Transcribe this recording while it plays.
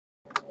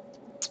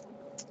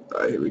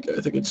Alright, here we go.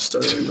 I think it just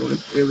started annoying.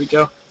 Here we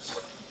go.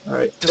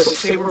 Alright. Does it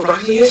say where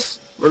Riley is?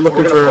 We're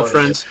looking for our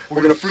friends.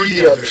 We're gonna free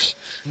the others,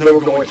 and then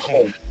we're going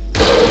home.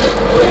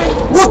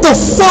 What the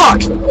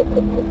fuck?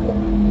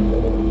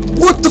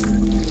 What the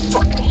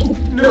fuck?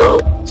 No!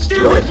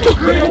 Stay with me,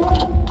 Grant!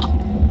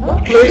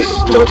 Please,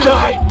 don't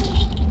die!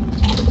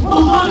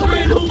 Hold on,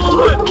 Grant, hold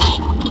on!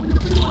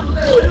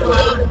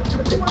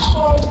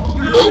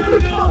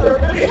 No!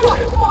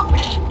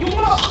 You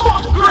wanna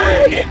fuck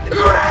Grant!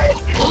 Grant!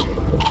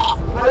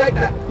 I like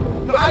that.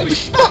 No, I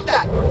respect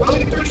that! I'm gonna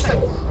give 30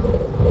 seconds.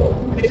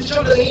 Ladies and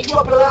gentlemen, they need you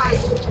up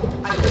alive.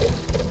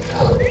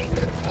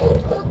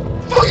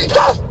 Fucking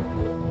tough!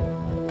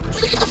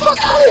 Get the fuck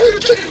out of here, you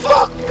chicken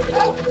fuck!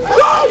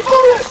 Run,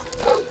 Forrest!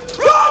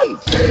 Run!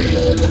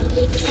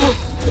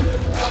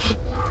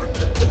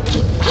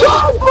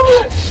 Run,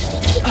 Forrest!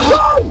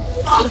 Run!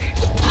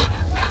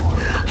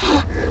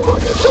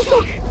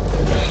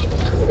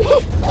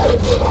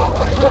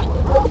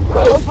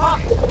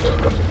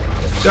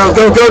 Go,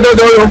 go, go, go,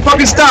 go, don't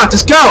fucking stop,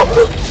 just go!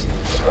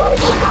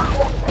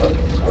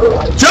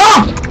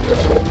 Jump!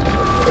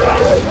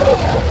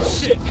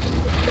 Shit!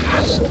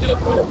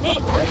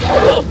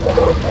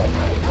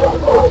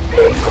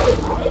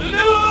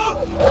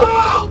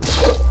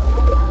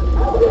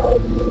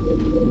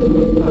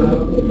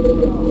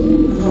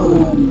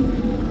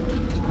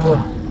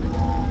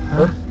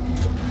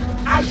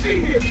 I see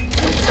him!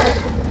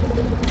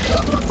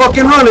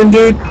 Fucking running,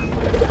 dude!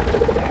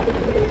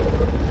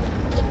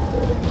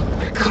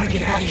 I gotta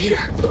get out of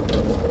here.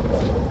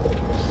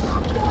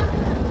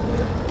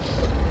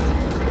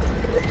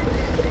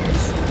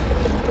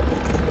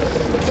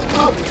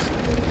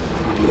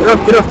 Get up,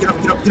 get up, get up,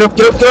 get up, get up,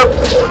 get up, get up!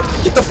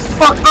 Get the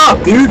fuck up,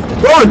 dude!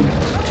 Run!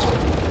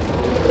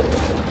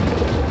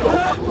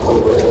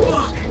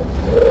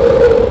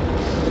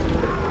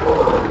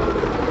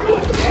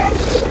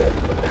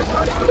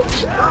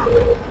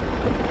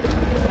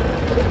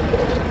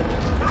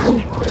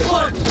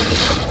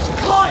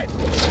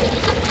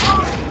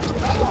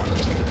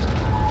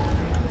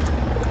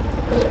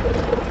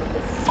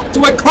 Fuck do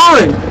I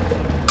climb?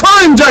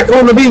 Climb, Jack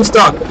on the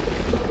beanstalk!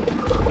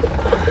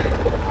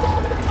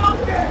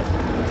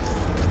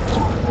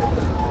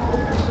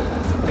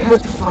 I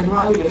have to find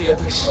Riley and the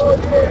others.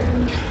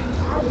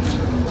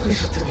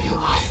 Please let them be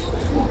alive.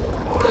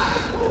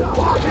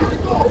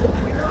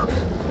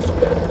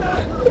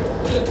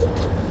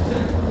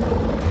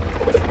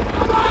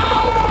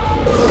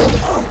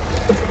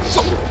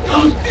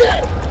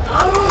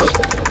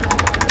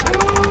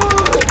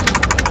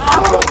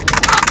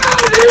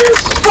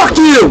 Fuck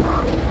you!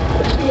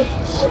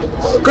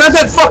 Grab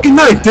that fucking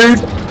knife, dude!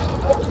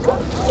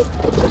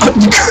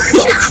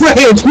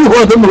 Grant, you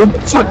are the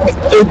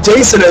fucking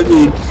Jason at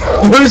me.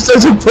 You're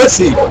such a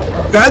pussy.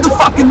 Grab the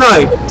fucking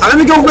knife. Time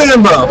to go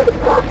Rambo.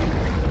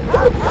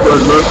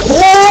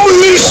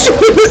 Holy shit!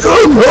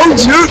 Oh no,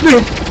 shoot me!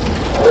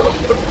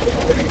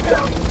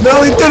 No,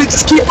 he did it.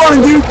 Just keep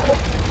running, dude.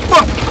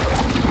 Fuck.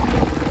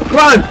 Come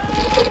on.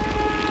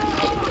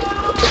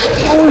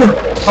 Oh,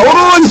 hold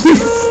on, you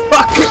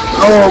fucking.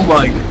 Oh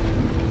my.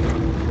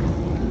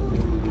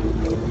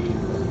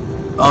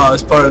 Oh,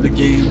 it's part of the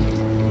game.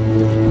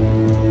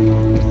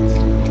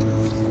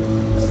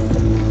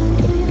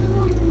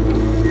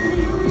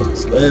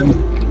 Slim.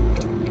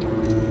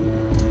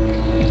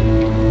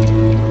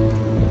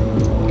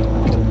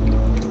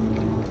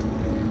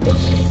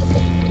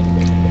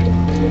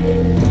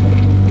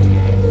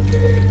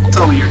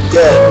 Tell me you're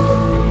dead.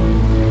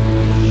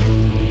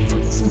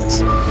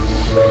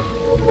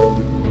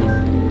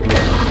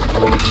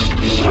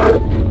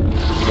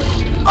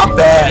 Not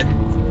bad.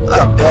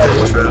 Not bad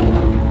intro.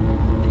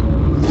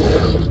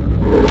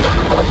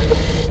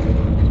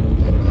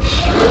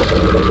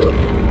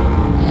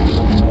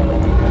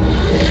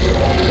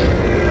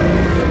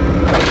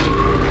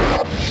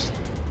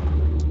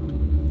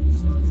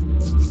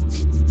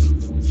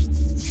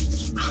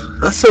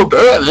 That's so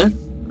bad, man.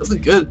 That's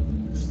really good.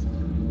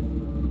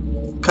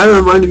 Kind of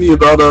reminded me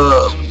about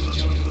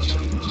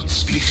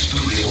Speaks to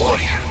the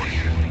warrior.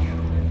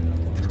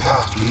 The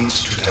path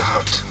leads to the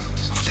heart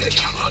of the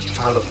jungle.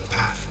 Follow the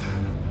path,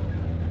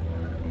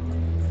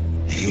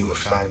 and you will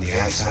find the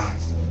answer.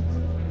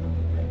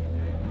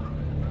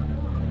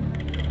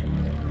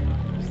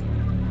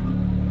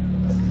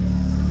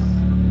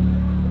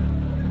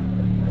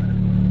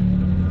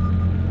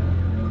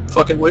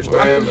 fucking witch doctor.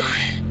 Where am I?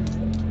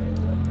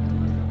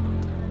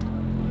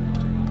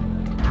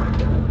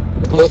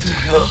 What the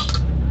hell?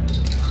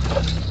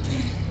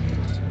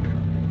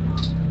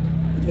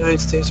 United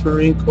States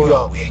Marine You Corps.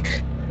 are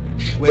weak.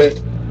 Well,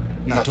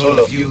 not all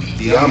of you.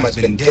 The arm has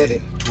been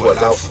deadened to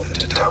allow for them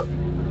to doubt.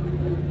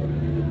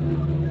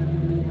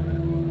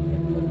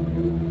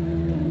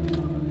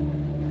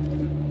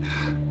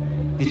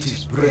 It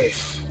is brave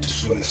to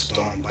swim a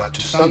storm, but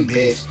to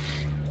sunbathe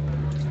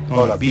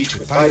on a beach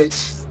with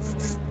pirates,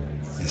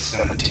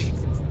 insanity.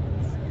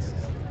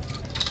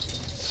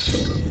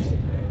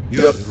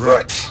 You have the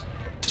right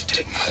to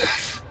take my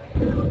life.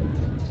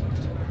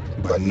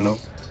 But no,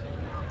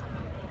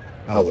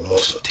 I will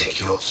also take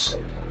yours.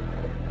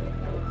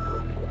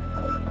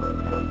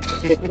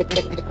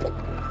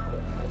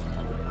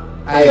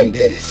 I am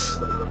Dennis.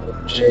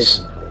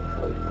 Jason.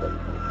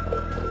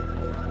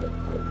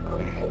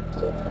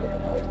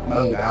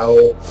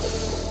 Mangao.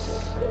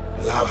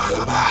 Lava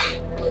lava.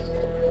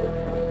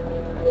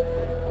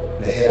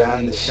 The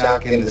heron, the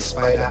shark, and the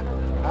spider.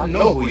 I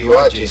know who you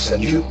are,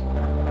 Jason. You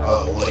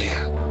are a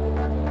warrior.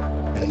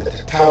 And the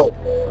Tao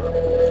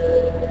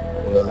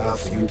will allow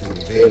for you to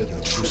reveal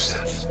your true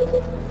self.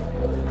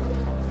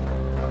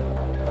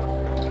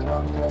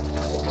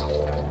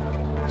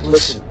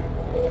 Listen,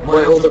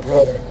 my older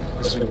brother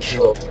has been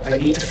killed. I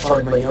need to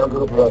find my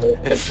younger brother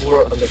and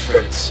 4 other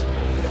friends.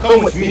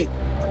 Come with me.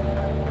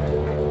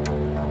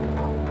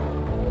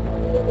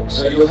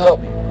 So you'll help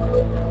me?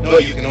 No,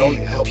 you can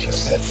only help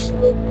yourself.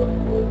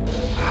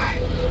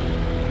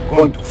 I'm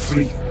going to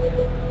free you.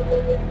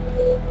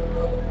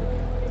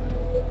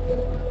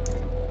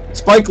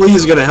 Spike Lee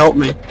is gonna help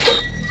me.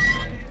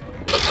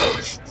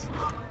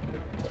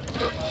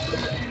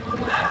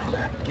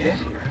 Get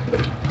here.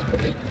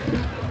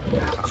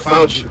 I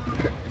found you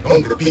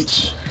on the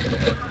beach.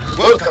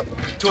 Welcome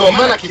to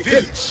Omanaki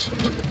village.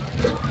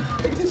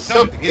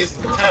 Something is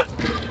in town.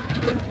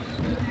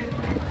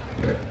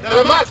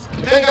 Salamat,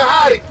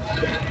 Tengahari.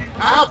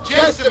 I have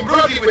Jensen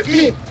Brody with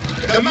me.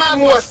 The man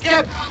who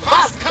escaped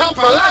fast camp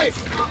alive.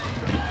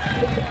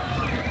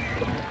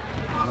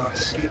 Not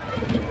escape.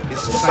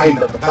 It's a sign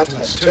that the battle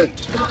has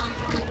turned.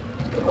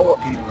 Our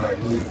people are in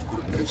need of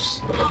good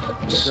news.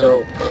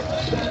 So,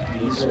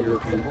 these are your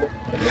people?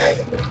 The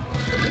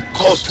island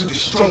calls to the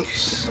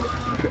strongest.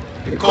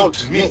 They called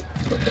to me.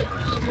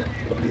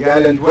 The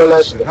island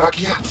dwellers were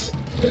Rakiat.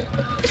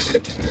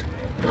 Accepted.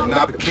 And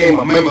I became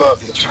a member of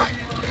the tribe.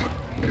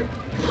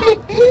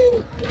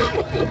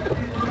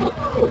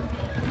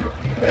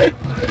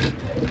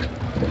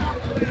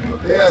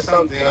 There's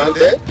something, aren't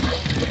there?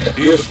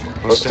 Beautiful,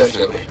 most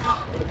definitely.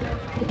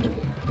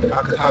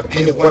 I could have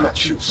anyone I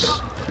choose.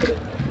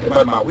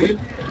 But my will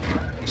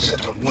is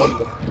set on one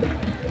woman.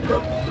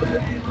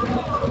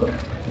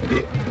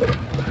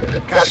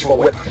 Here, catch your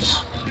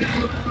weapons.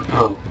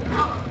 Oh,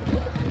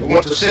 You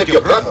want to save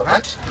your brother,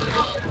 right?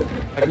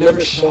 I've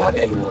never shot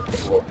anyone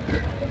before.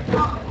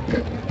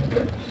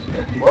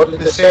 What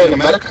did they say in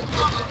America?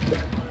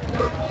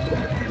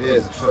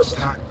 There's the first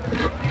time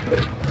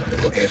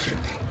for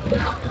everything.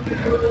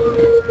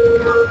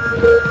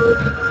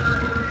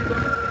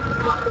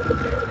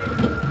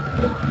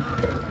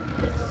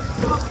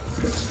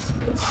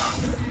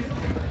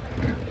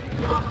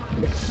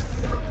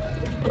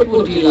 What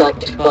would you like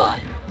to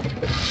buy?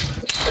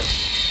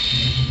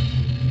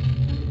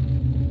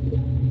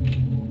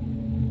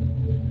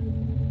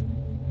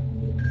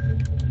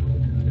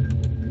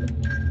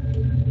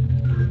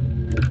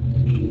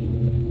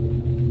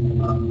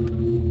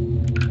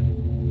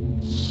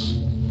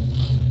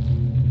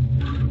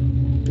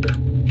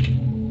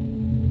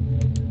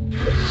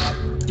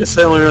 Guess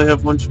I only really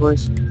have one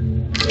choice.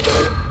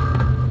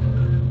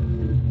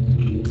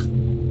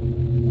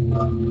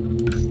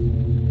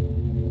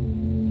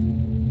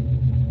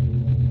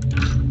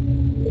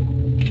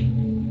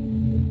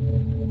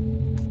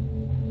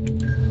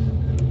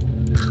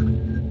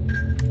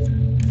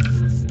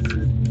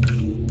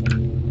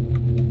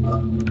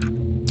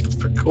 That's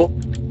pretty cool.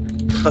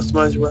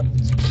 Customize your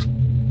weapons.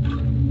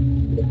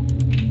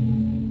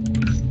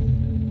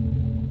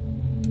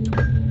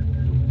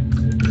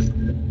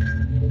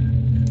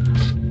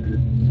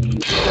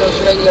 Those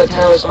radio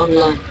towers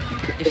online.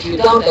 If you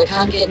don't, I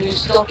can't get new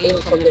stock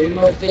in from the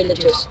remote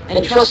villages.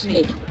 And trust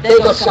me, they've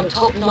got some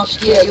top-notch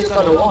gear you're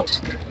gonna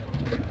want.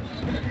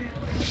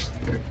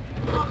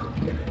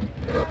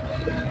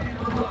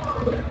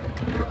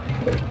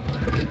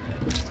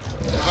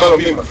 Follow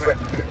me, my friend.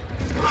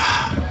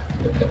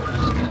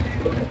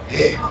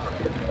 Here,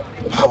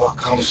 power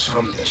comes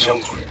from the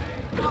jungle,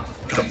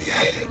 from the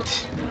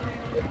island.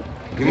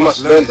 You must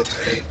learn the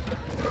terrain,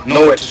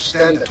 know where to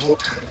stand at all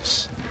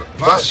times.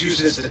 Voss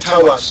uses the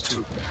towers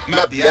to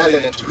map the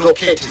island and to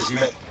locate his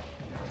men.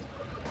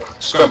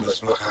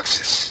 Scramblers block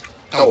access.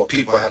 Our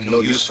people have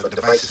no use for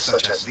devices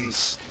such as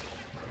these.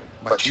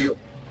 But you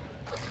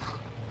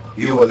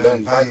will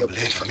learn valuable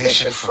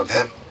information from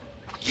them.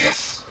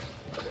 Yes,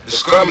 the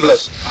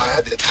scramblers are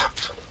at the top.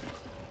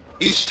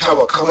 Each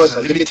tower covers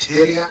a limited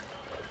area.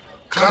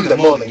 Climb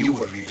them all and you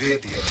will reveal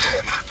the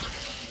entire map.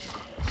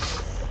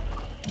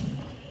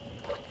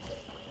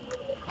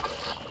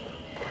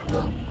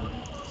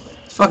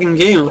 This fucking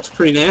game looks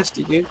pretty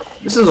nasty, dude.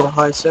 This is all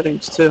high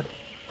settings, too.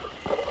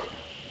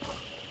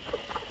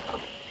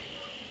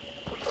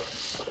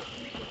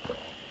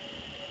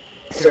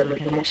 Server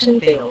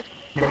connection failed.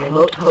 The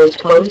remote host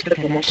closed the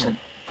connection.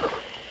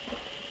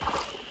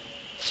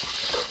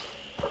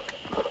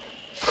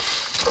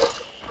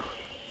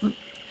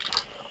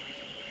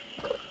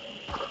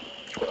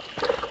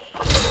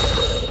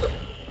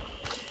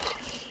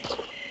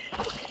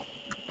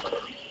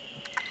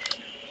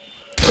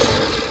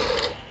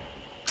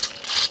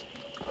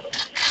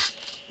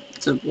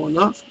 Simple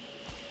enough.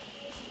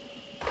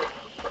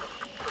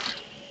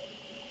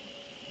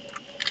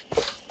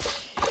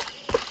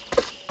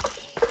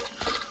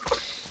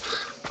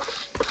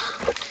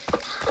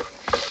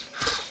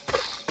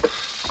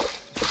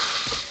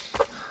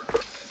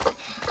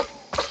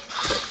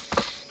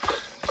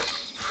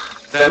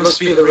 That must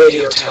be the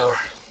radio tower.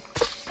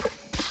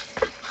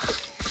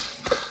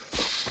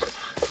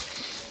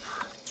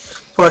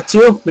 Part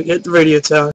 2, we get the radio tower.